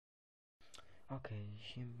Okay,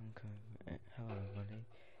 hello everybody,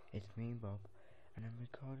 it's me Bob, and I'm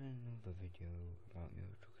recording another video about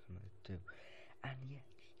Euro Truck Simulator 2, and yes,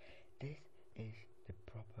 this is the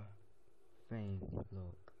proper thing.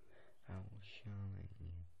 Look, I will show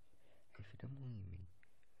you. If you don't believe me,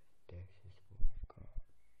 this is what I've got.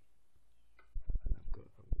 I've got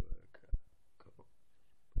a worker car,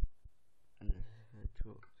 and this is her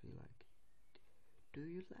truck. Do you like it? Do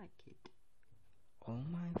you like it? All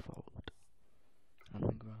my fault. And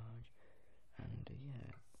the garage, and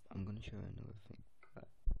yeah, I'm gonna show you another thing.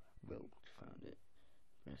 Will found it.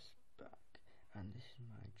 Press back, and this is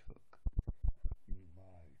my truck.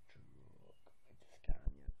 It's a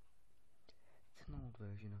Scania. It's an old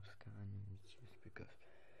version of Scania. It's just because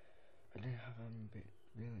I didn't have any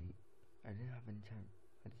I didn't have any time.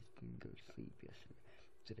 I just didn't go to sleep yesterday.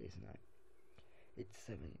 Today's night. It's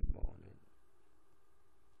 7 in the morning.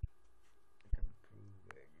 I can prove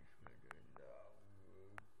it.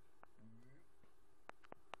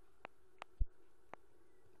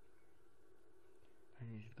 And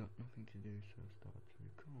he's got nothing to do, so I start to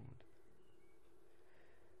record.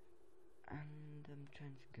 And I'm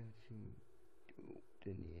trying to go to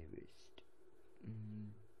the nearest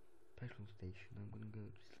petrol station. I'm gonna go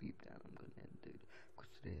to sleep down. I'm gonna end it because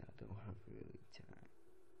today I don't have really time.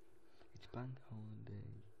 It's bank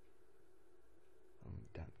holiday. Oh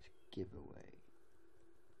damn, it's a giveaway.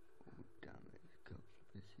 Oh damn it, I can't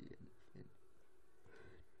flip see anything.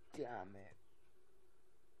 Damn it.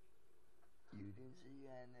 You didn't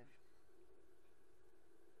see anything.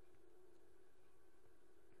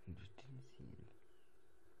 You just didn't see anything.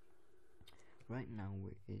 Right now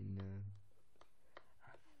we're in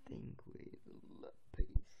I think we're in La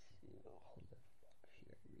Pizza. Hold the fuck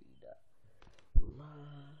should I read that? La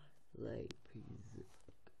Pizza.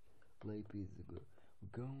 We're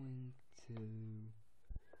going to,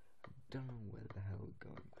 I don't know where the hell we're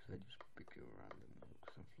going because I just pick a random one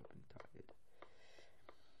because I'm flipping tired.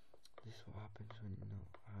 This is what happens when you're not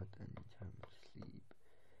had any time to sleep.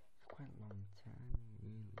 It's quite a long time,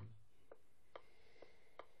 really.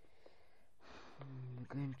 We're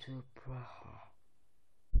going to Praha.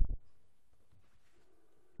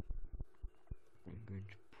 I'm going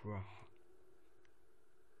to Praha.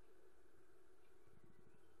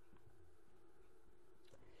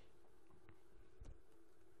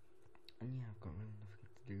 And yeah, I've got really nothing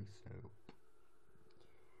to do, so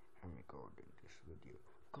I'm recording this video.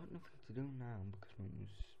 I've got nothing to do now because my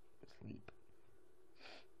mom's asleep.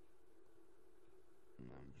 And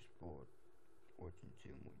I'm just bored watching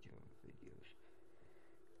too much of videos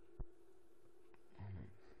on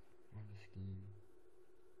the screen.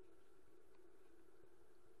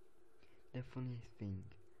 The funniest thing,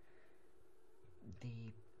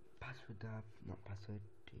 the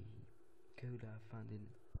code I found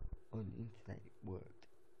on the internet worked.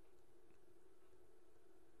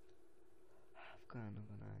 I've got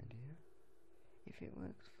another idea. If it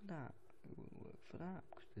works for that, it will work for that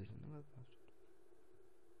because there's another password.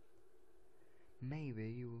 Maybe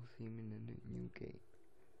you will see him in a new game.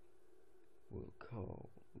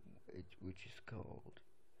 Which is called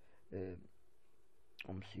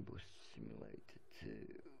Bus Simulator 2.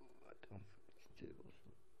 I don't think it's 2 or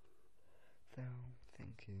something. So,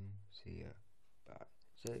 thank you. See ya. Bye.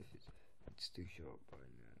 So if it's too short by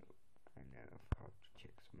now, I know I've got to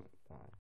check some. Bye.